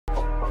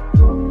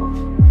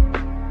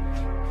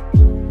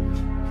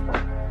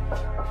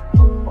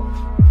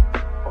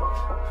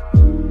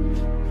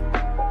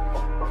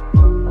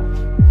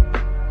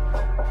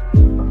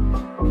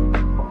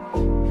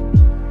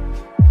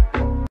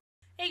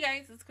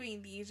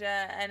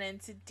Queendija, and in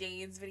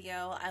today's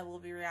video, I will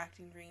be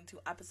reacting to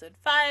episode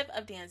 5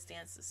 of Dance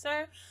Dance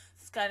Danseur.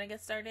 It's gonna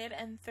get started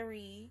in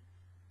 3,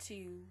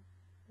 2,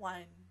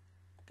 1,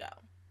 go.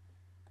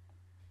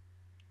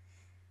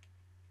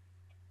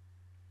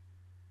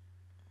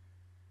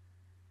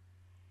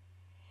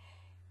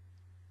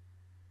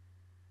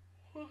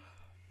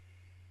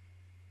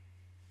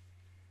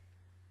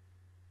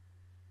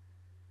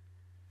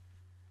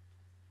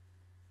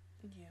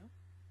 You.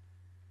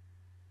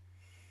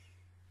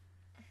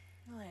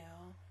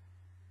 Leo.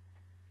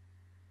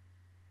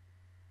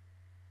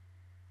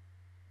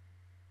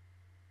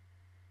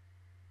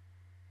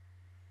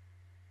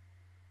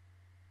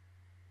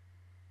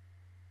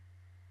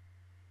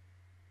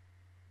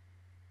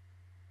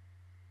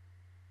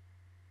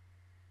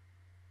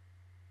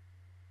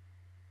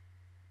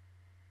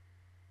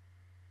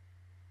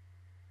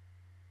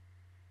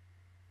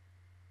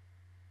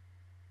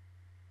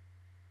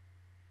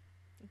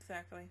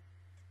 Exactly.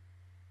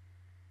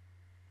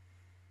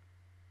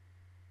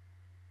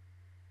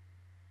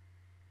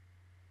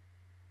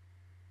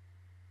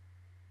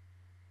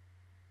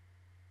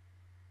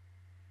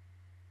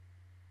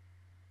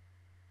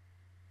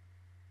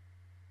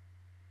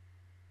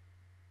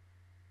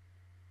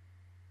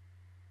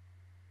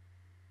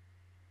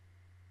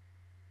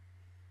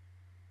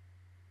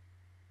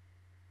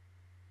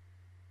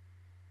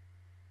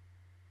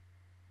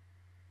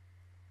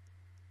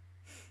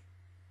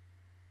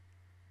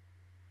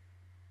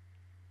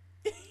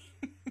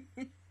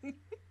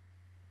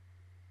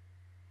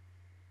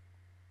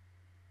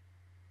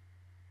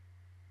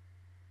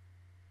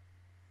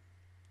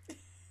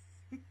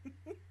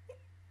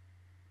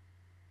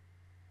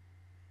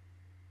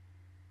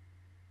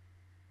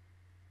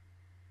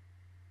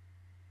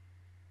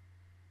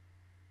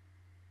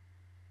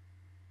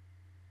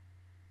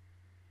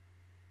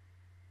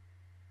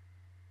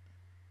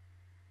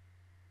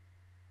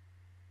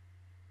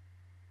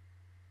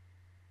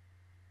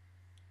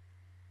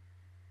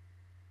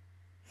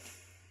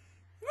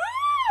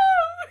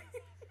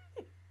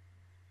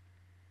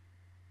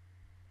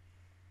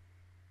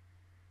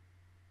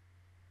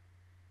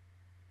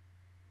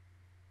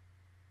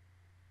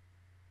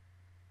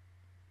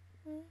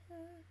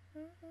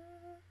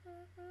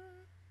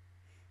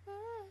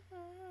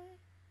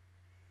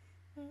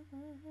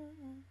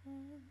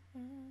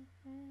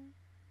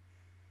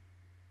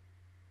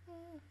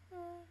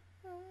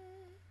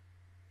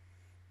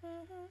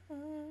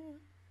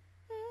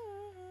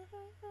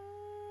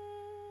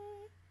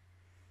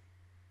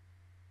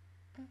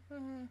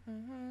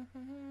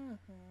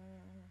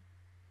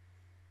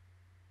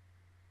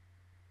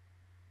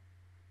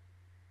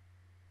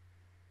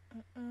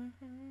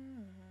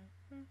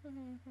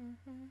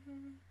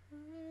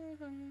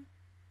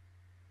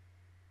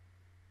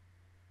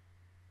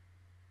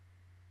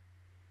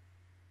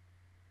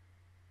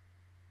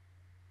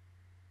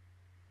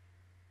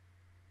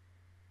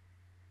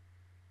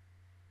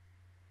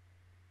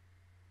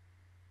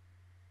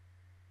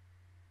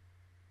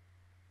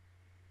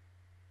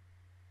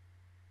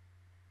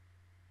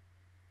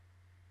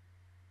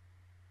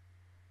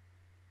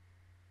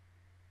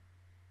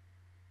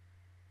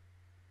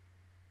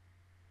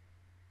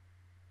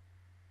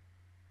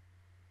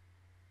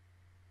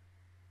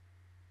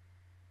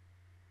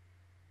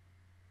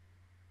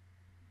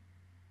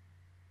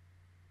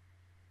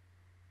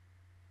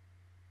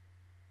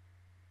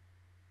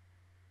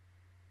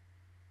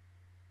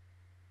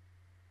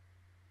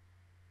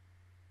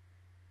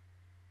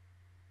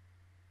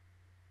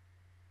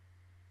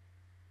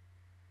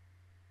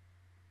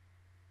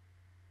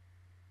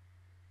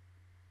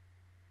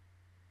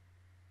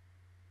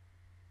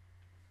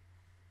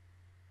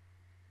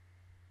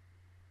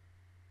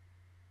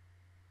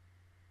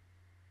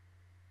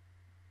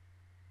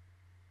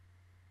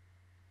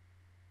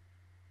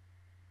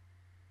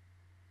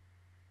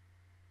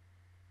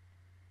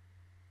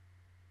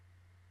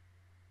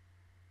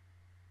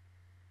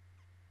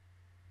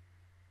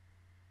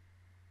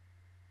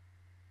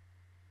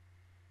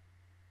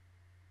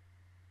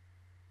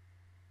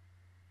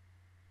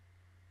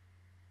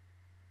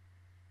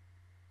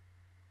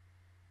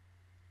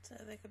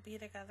 So they could be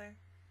together.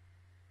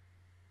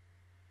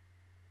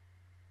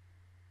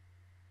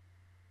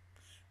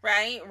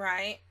 Right,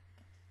 right.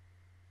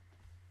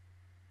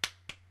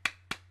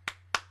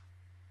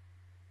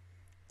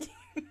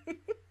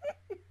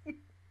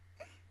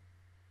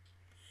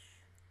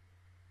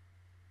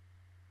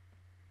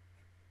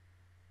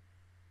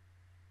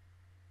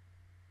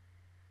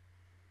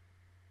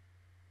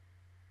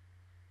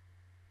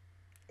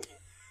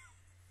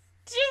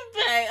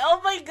 Junpei,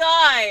 oh my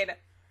god!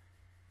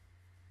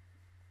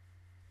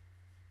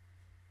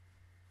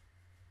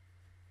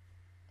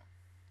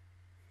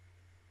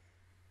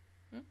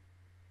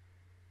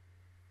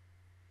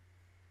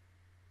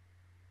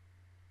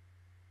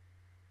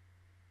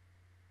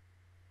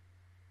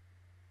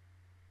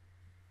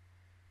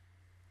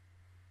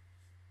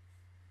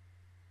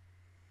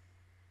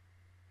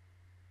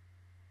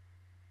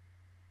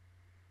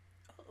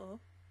 Uh-oh.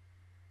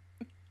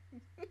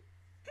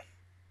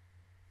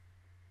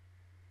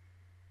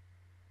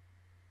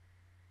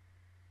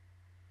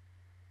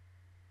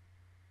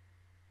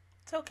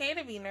 It's okay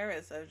to be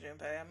nervous, though,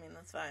 Junpei. I mean,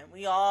 that's fine.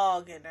 We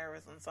all get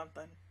nervous on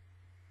something.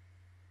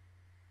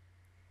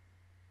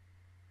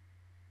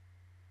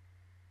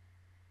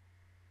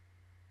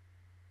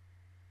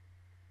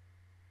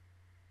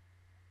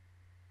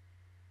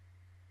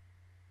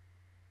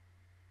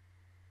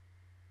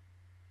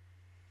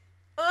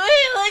 Oh,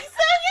 he looks so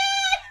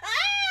good! Ah!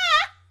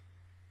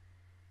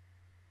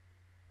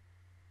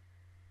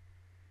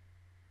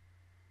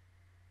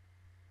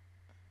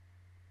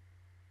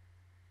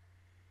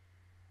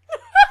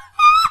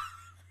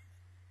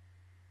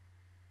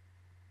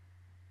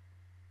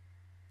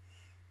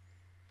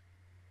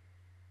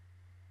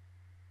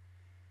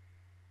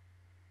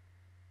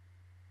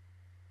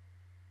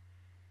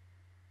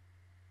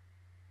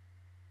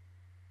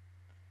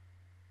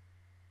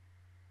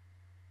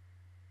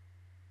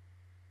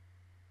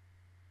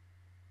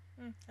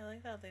 I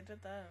like how they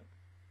did that.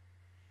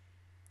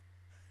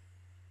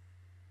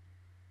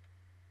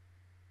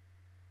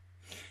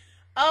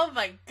 Oh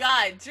my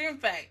god,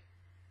 Junpei!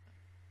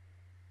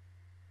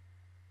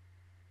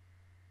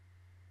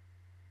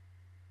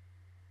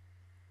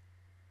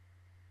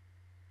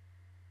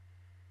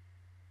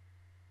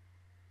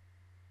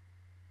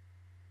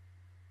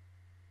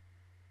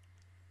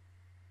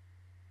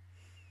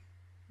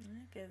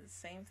 Okay, the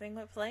same thing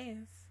with plays.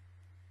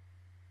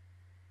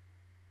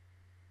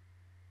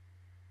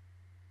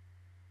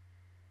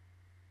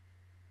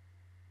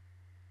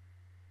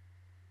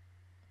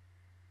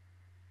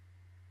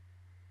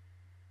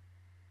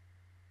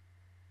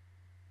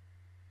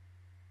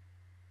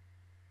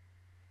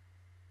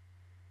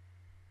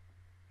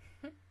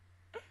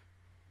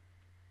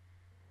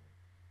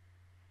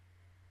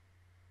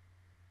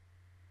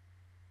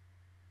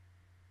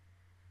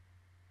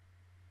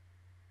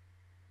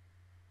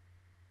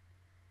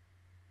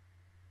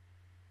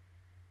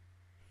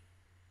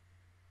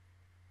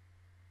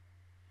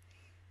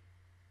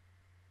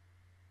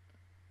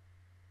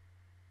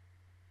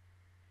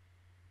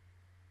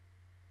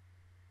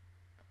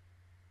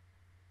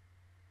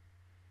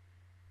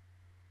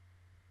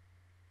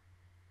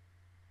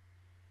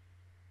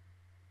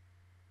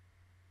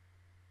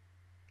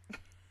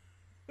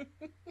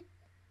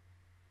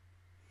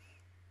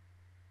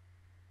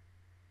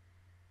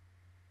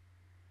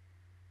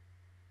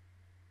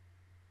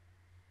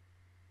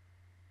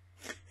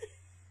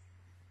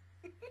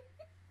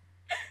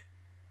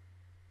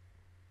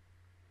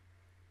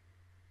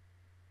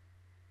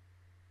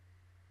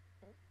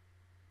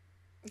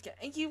 Yeah,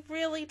 you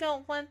really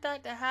don't want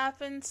that to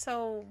happen,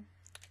 so...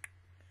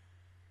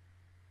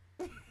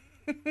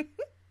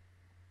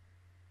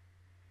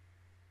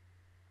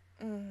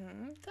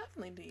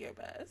 Definitely do your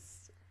best.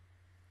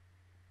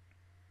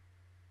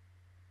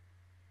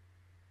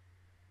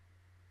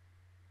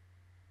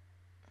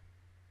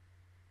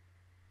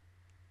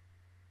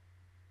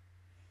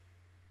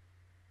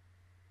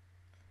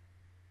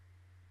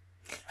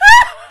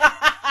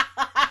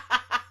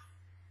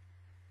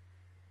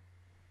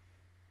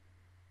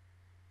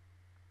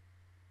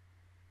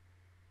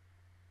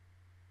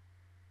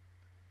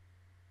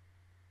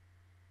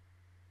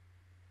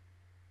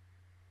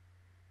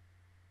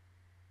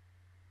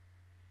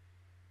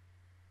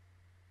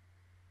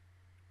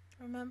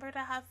 Remember to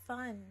have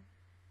fun.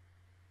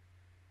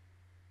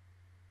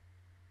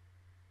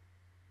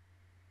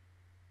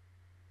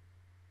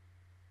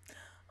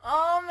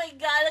 Oh my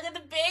god, look at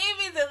the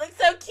babies. They look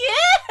so cute.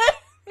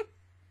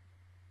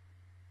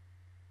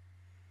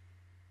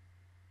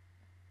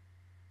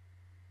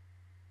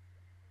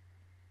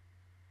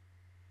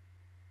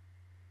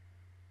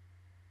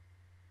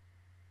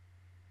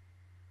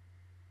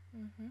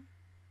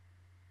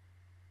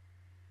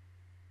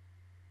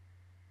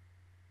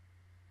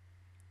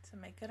 To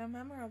make it a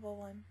memorable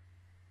one.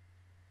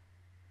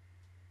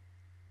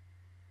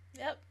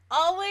 Yep.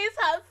 Always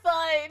have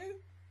fun.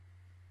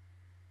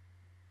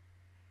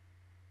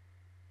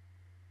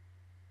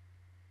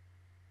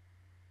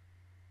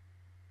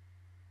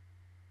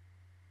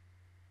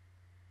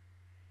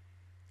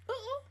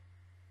 Uh-oh.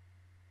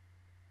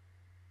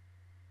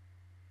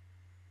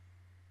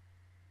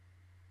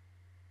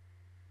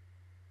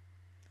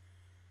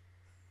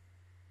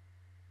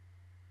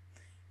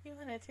 You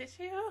want a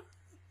tissue?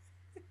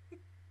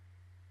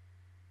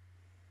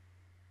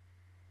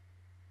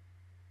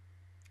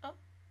 Oh.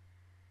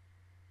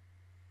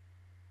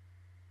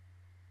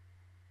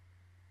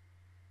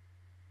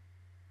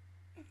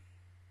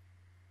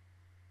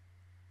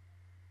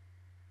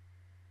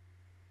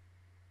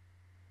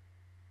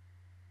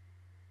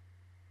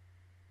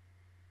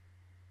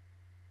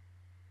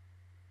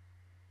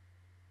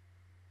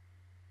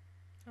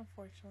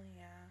 Unfortunately,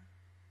 yeah.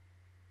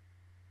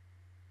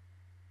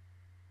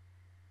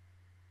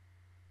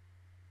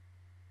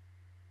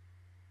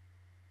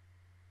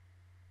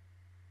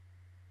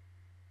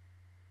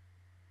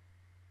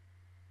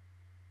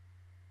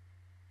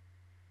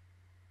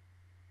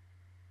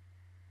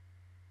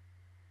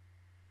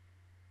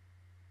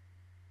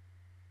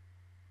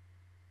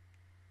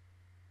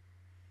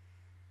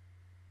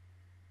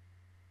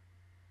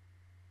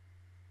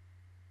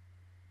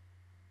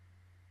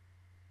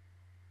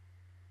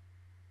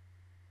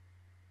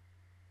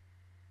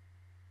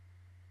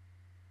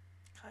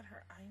 God,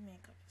 her eye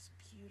makeup is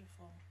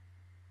beautiful.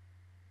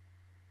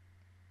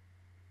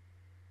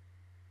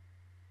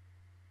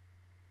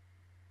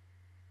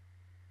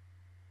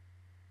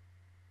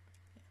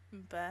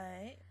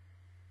 But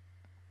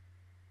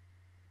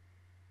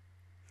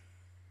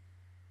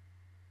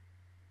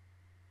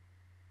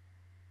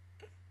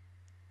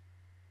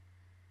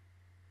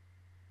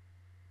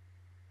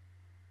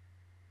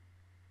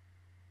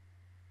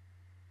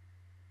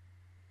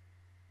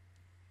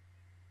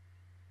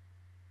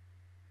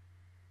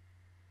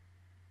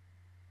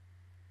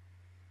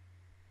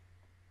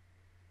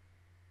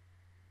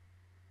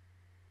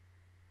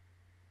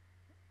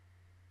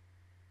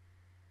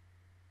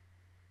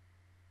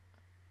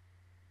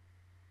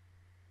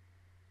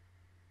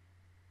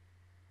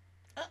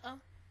uh-oh.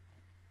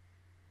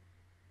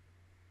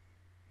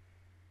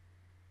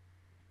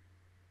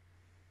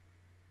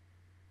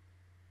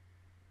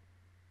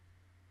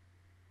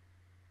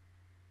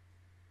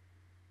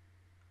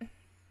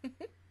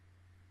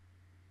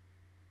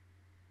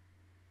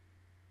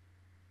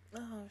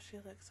 Oh, she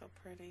looks so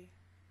pretty.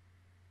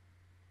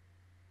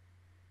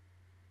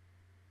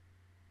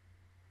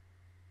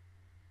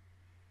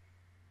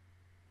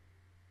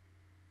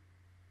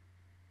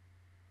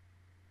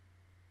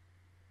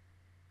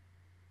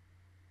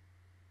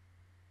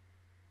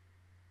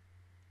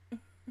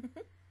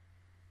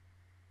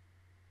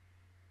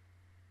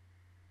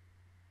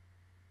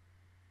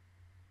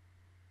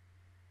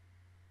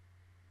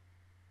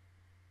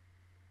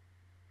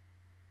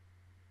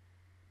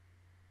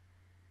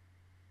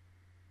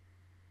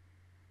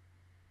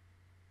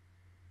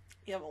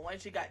 Yeah, but when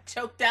she got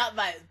choked out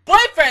by his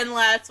boyfriend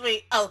last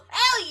week, oh,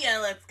 hell yeah,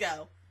 let's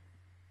go.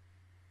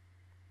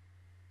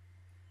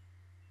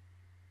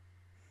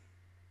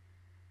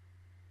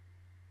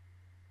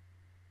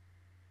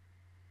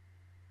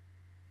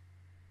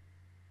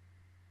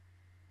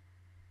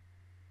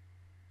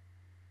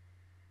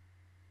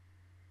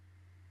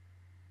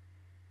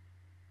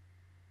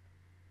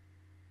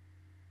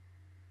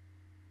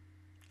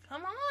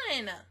 Come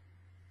on.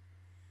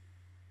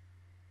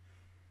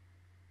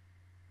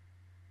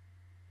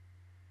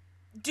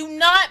 Do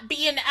not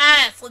be an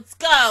ass. Let's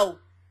go.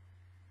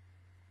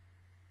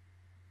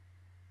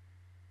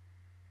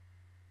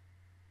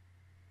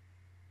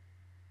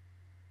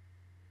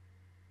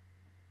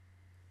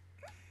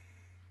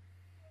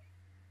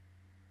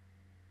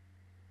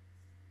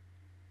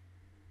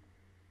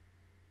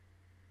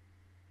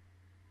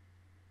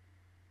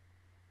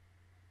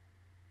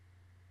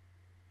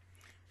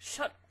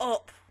 Shut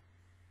up.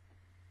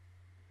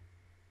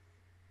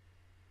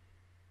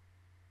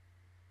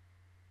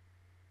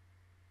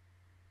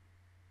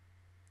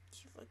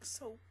 You look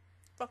so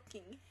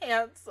fucking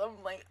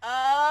handsome. Like,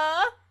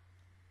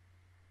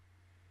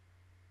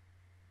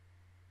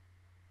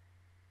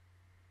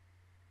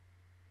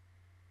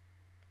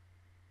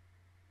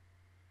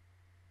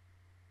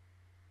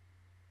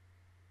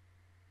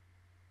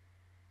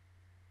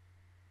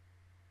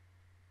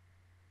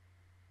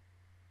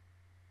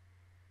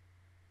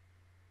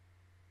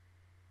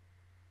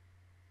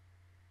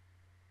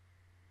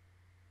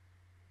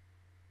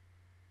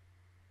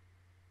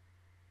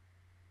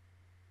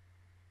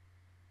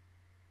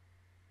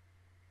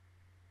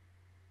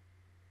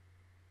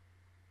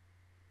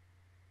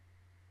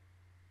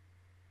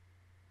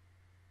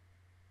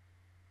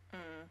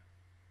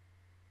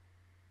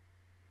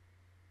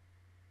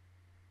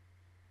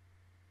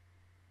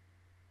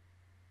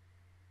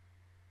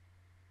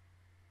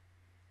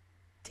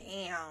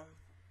 Damn.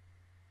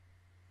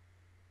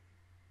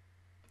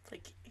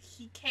 Like,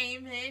 he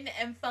came in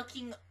and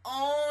fucking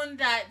owned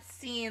that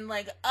scene.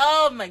 Like,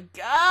 oh my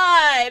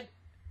god.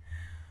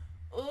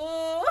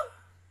 Ooh.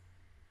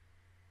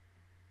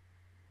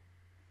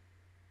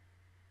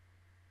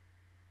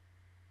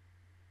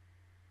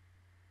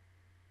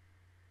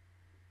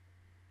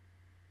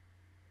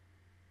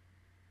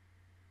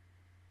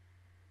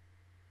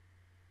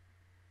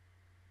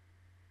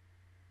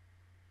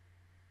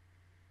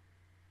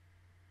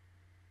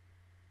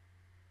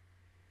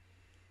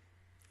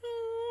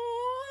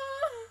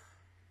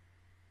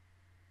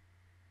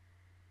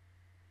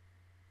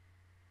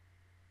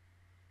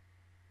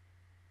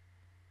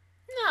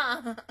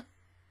 Nah.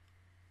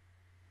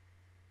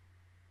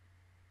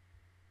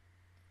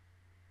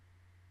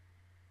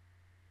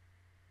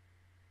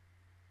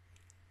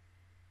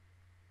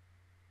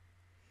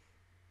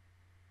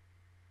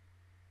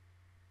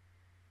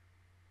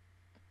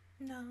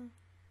 No.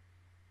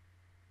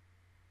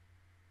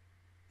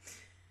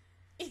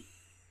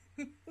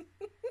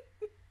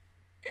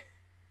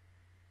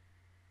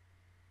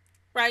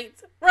 Right.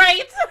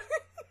 Right.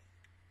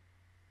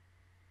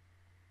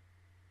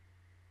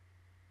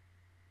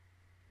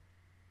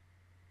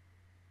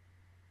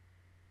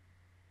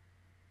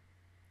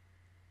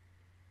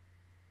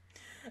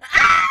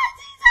 Ah,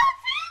 she's so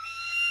pretty.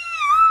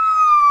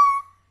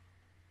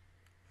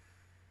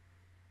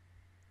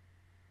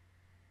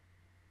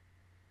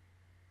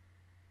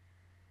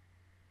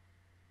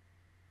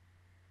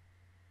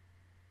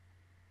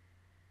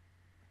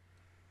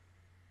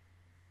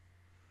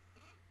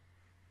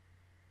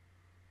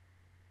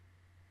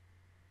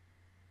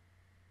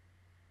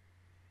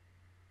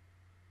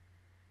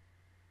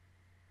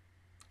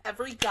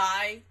 Every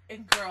guy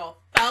and girl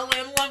fell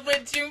in love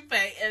with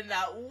Junpei in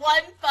that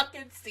one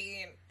fucking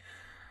scene.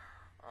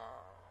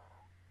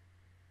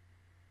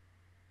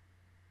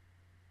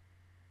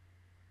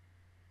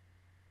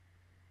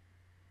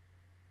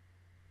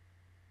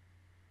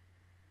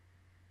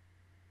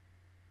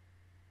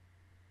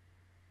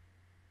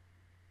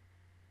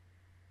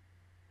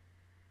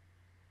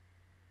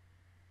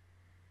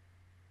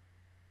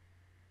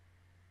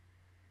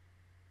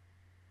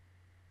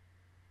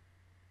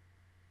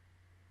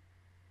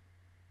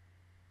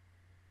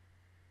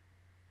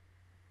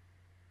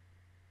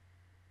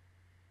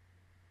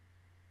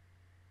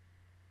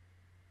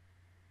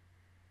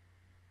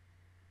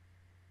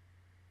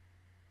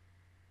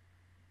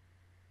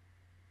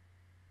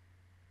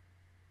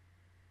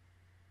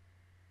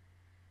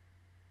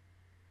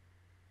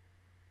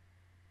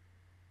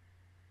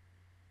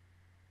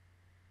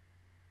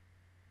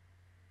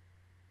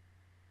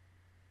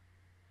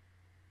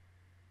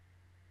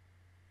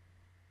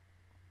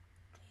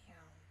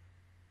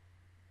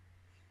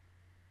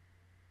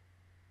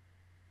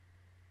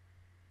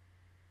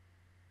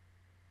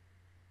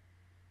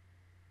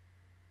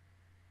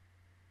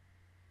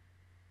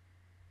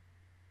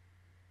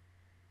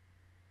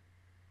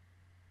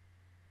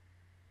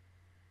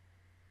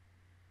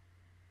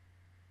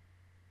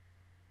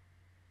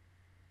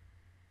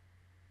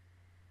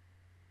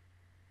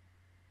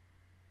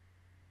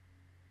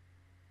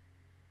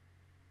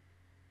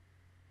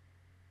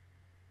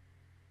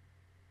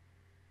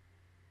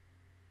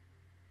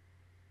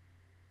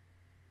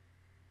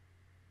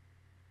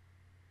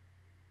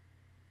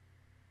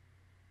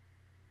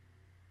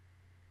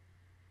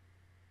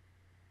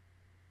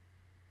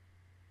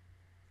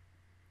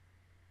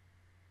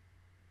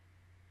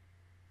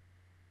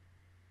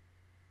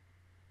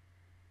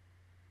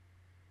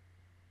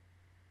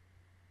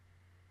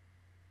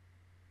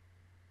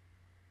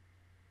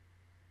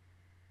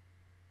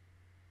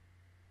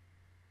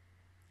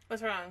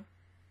 What's wrong?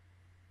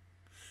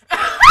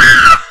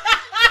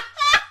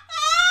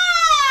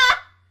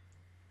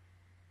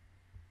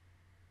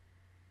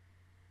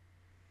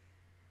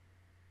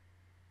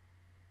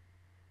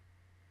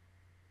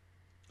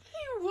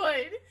 He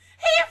would.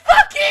 He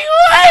fucking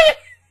would!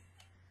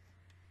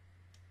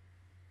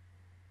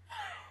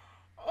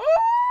 Oh!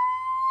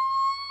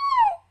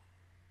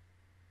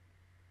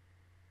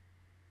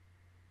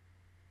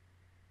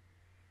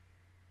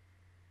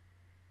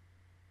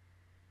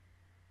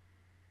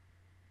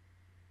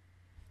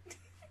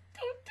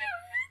 Don't do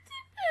it to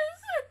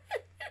this.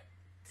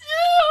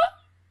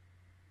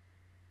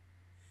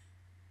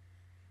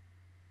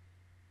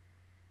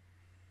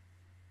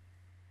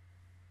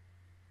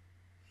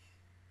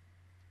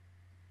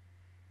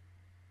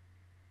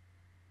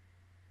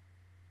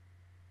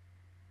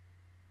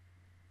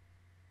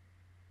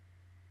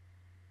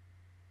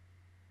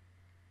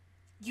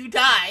 You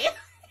die.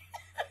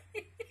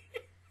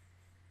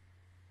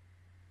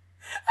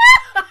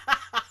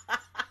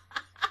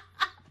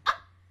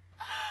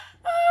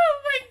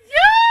 Oh my god.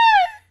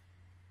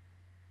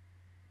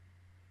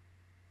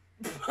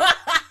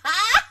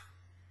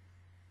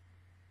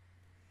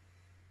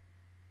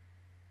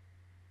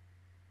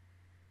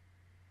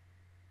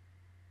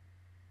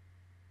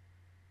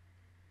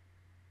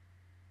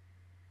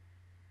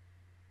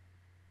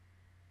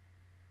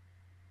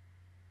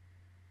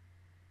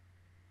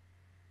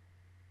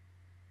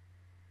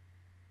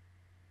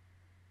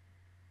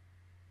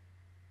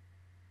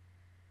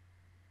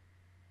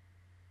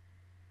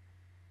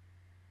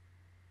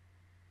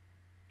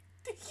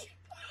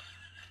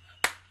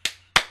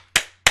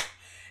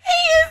 He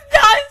is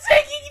not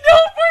taking no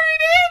for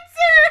an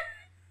answer.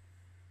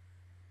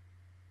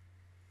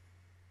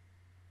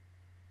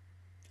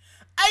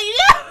 I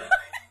know.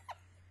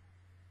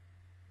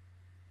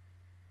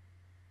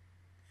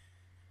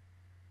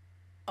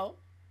 Oh.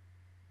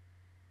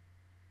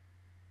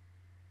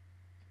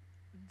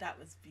 That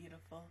was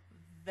beautiful.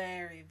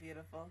 Very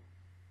beautiful.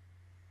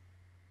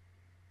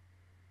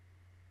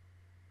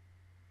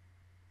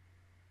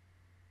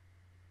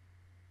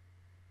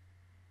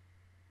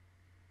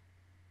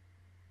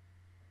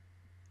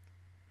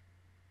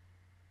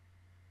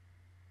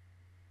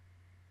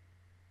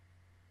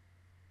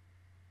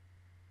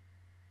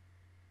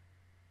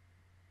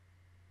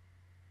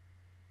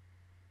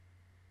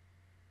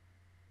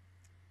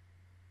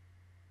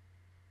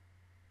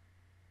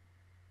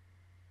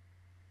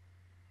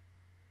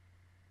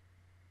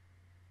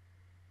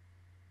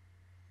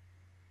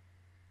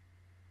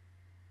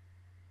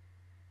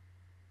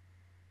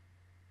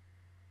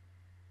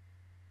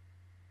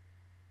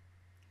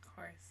 Of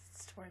course,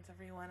 it's towards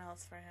everyone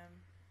else for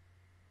him.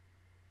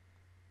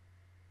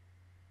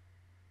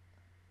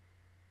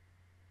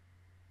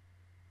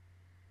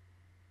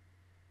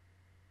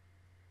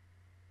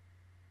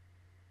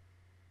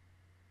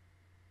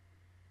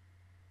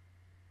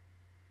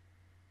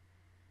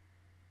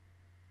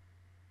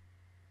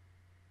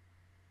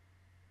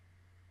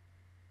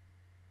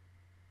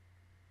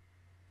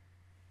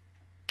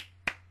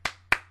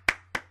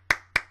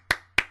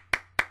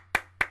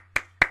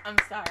 I'm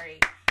sorry.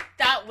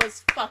 that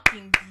was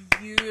fucking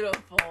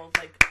beautiful.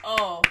 Like,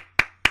 oh,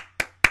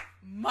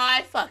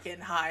 my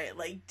fucking heart.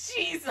 Like,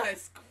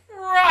 Jesus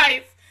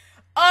Christ.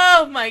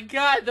 Oh my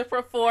god, the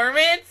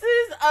performances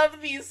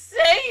of these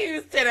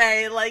seiyus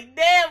today. Like,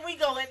 damn, we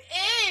going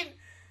in.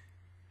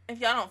 If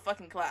y'all don't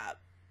fucking clap,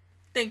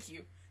 thank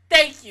you.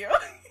 Thank you.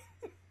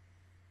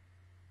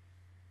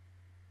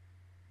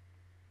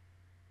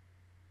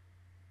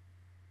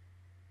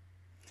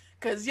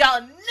 Cause y'all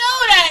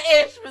know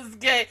that ish was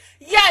good.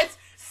 Yes,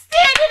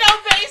 standing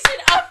ovation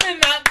up in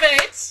that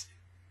bitch.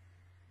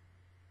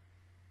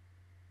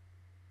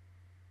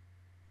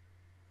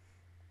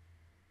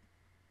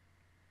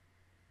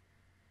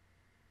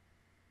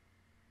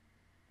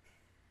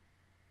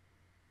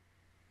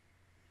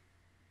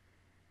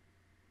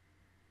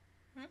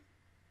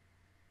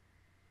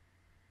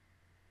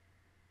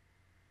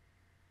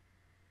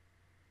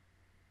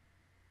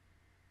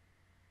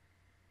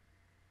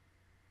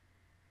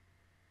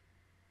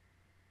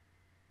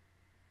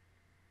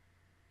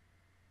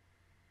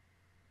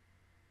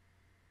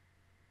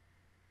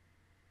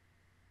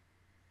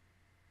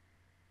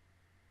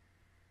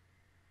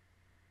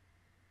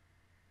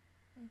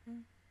 Mm-hmm.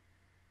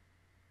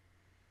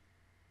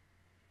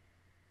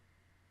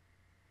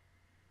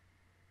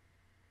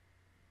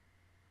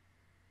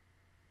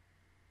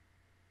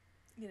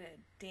 You did a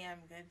damn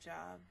good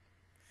job.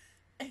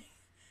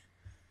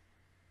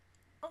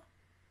 Oh.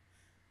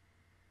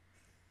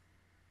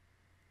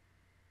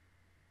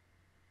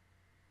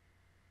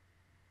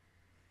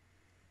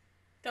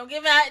 Don't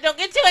get mad. Don't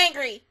get too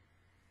angry.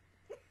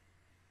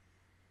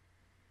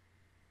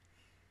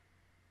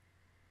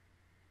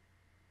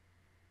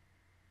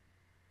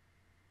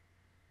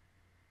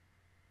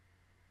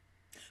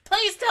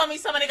 Please tell me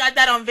somebody got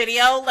that on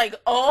video. Like,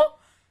 oh.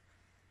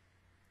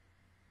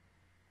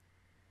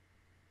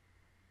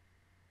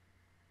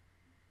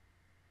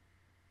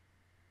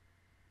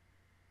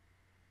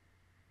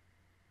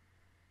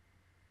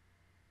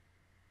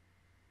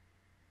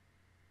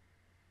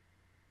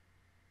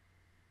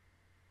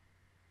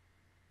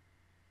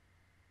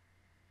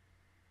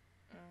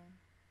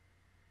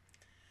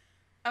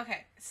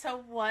 Okay, so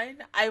one,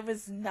 I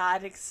was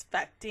not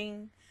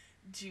expecting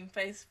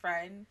Junpei's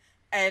friend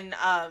and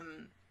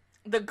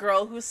the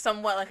girl who's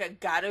somewhat like a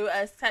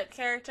Garu-esque type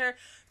character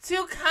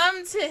to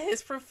come to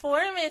his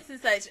performance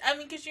and such. I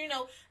mean, because, you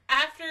know,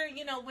 after,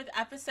 you know, with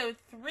episode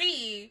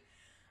 3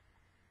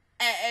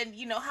 and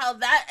you know, how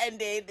that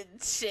ended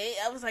and shit,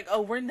 I was like,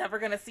 oh, we're never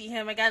going to see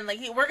him again. Like,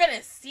 we're going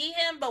to see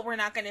him, but we're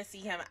not going to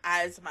see him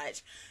as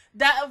much.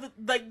 That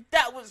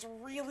was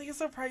really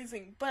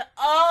surprising. But,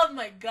 oh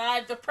my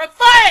god, the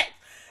performance!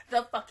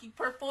 The fucking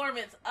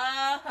performance.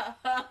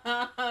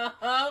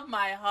 Oh,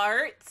 my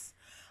heart.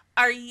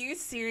 Are you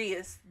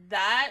serious?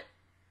 That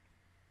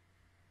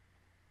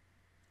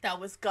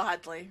was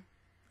godly.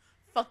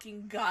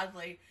 Fucking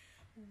godly.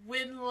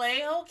 When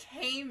Leo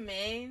came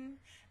in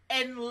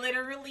and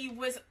literally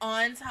was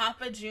on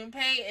top of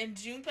Junpei, and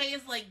Junpei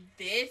is like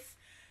this,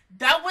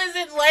 that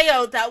wasn't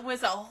Leo. That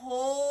was a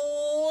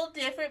whole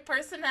different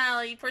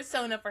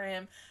persona for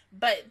him.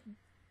 But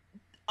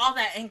all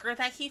that anger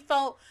that he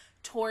felt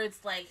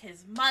towards, like,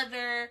 his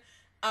mother,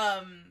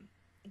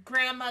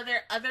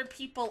 grandmother, other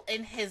people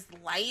in his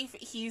life,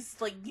 he's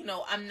like, you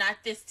know, I'm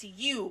not this to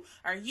you,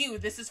 or you,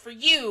 this is for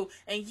you,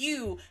 and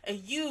you, and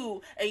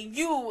you, and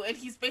you, and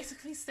he's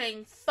basically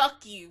saying,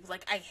 fuck you,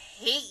 like, I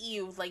hate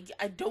you, like,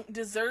 I don't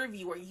deserve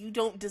you, or you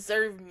don't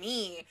deserve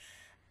me.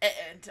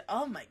 And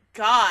oh my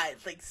god,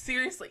 like,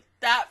 seriously,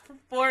 that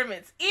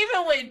performance,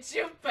 even with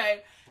Junpei,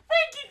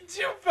 freaking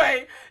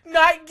Junpei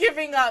not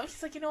giving up,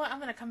 he's like, you know what, I'm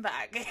gonna come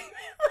back. Like,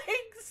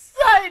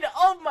 son,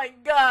 oh my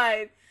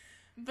god.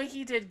 But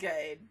he did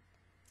good.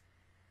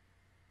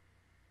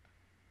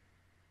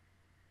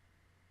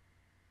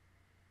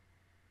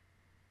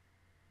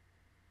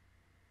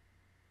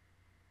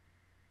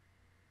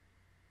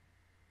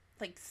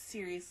 Like,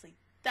 seriously.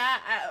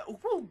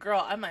 Oh,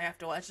 girl, I might have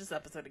to watch this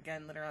episode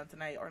again later on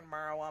tonight or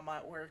tomorrow while I'm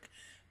at work.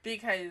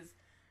 Because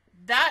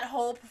that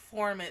whole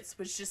performance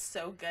was just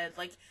so good.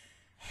 Like,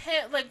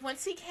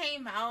 once he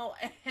came out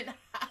and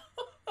how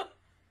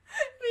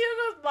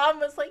Mioko's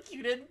mom was like,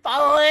 you didn't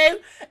follow him,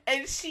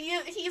 and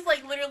he's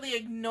like literally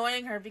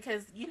ignoring her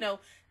because, you know,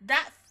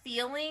 that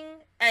feeling,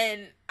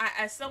 and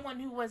as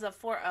someone who was a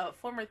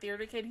former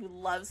theater kid who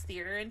loves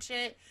theater and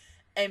shit,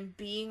 and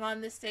being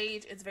on the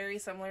stage, it's very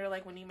similar,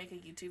 like when you make a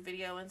YouTube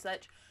video and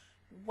such.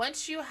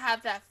 Once you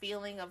have that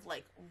feeling of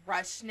like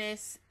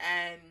rushness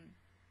and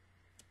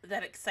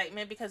that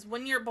excitement, because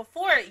when you're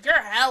before it,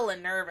 you're hella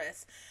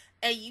nervous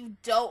and you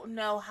don't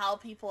know how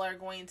people are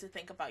going to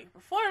think about your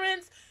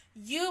performance,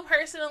 you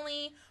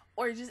personally,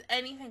 or just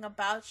anything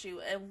about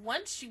you. And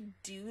once you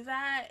do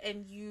that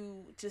and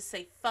you just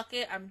say, fuck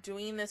it, I'm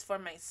doing this for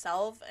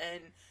myself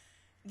and,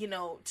 you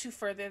know, to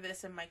further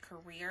this in my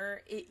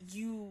career,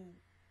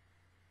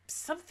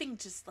 something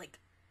just like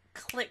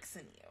clicks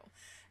in you.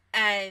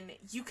 And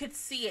you could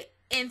see it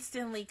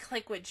instantly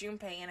click with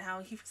Junpei and how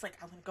he was like,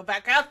 I want to go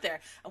back out there.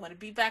 I want to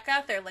be back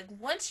out there. Like,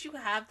 once you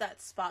have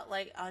that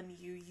spotlight on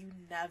you, you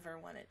never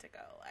want it to go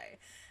away.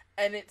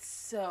 And it's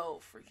so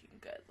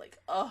freaking good. Like,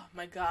 oh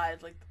my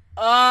god. Like,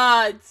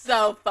 oh, it's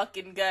so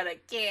fucking good. I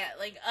can't.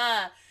 Like,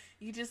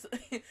 you just,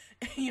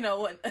 you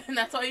know, and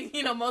that's why,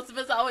 you know, most of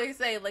us always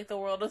say, like, the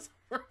world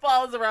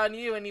revolves around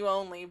you and you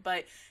only.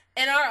 But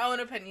in our own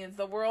opinions,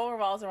 the world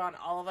revolves around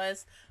all of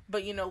us.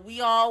 But, you know,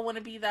 we all want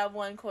to be that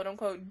one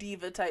quote-unquote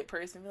diva type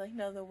person. Be like,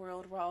 no, the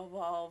world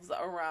revolves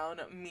around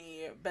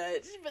me,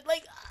 bitch. But,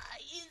 like,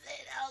 you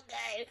said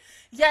okay.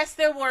 Yes,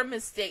 there were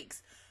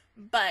mistakes.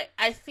 But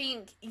I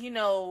think, you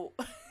know,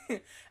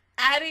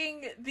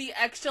 adding the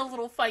extra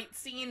little fight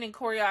scene and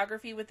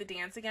choreography with the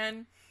dance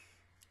again,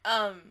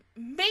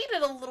 made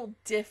it a little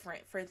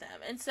different for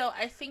them. And so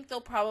I think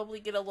they'll probably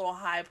get a little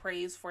high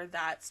praise for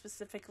that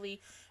specifically.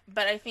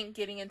 But I think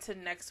getting into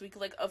next week,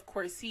 like, of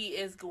course, he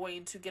is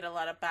going to get a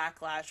lot of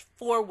backlash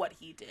for what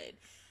he did.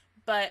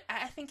 But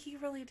I think he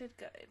really did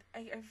good.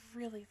 I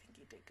really think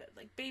he did good.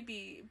 Like,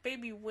 baby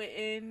went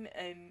in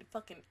and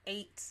fucking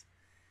ate.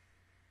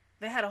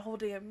 They had a whole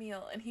damn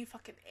meal, and he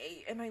fucking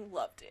ate, and I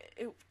loved it.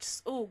 It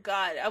just, oh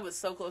god, I was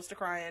so close to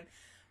crying.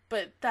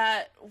 But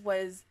that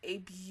was a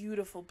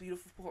beautiful,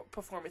 beautiful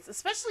performance.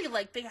 Especially,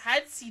 like, they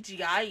had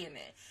CGI in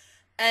it.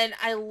 And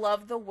I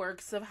love the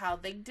works of how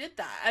they did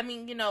that. I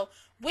mean, you know,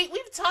 we've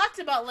talked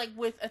about, like,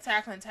 with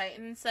Attack on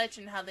Titan and such,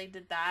 and how they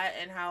did that,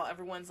 and how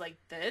everyone's like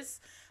this.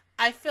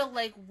 I feel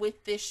like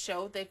with this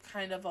show, they've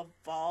kind of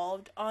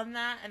evolved on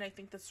that, and I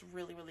think that's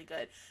really, really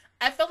good.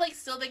 I feel like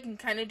still they can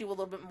kind of do a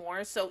little bit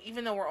more, so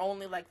even though we're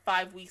only, like,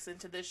 5 weeks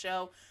into this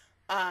show,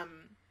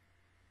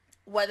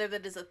 whether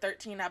that is a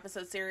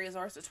 13-episode series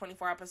or it's a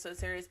 24-episode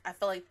series, I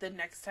feel like the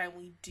next time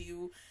we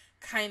do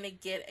kind of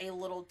get a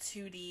little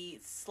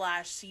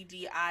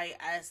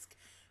 2D/CGI-esque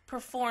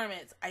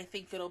performance, I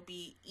think it'll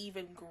be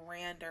even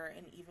grander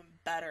and even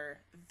better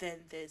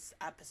than this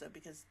episode,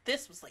 because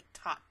this was, like,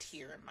 top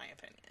tier in my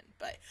opinion.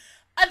 But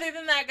other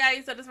than that,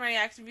 guys, that is my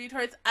reaction view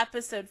towards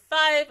episode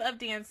 5 of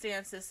Dance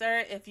Dance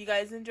Danseur. If you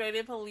guys enjoyed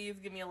it, please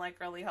give me a like.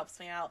 Really helps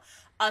me out.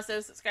 Also,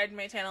 subscribe to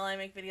my channel. I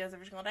make videos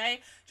every single day.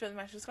 Join the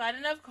Master Squad.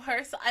 And of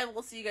course, I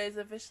will see you guys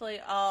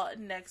officially all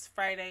next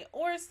Friday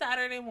or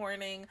Saturday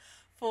morning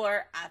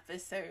for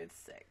episode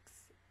 6.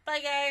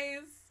 Bye,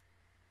 guys!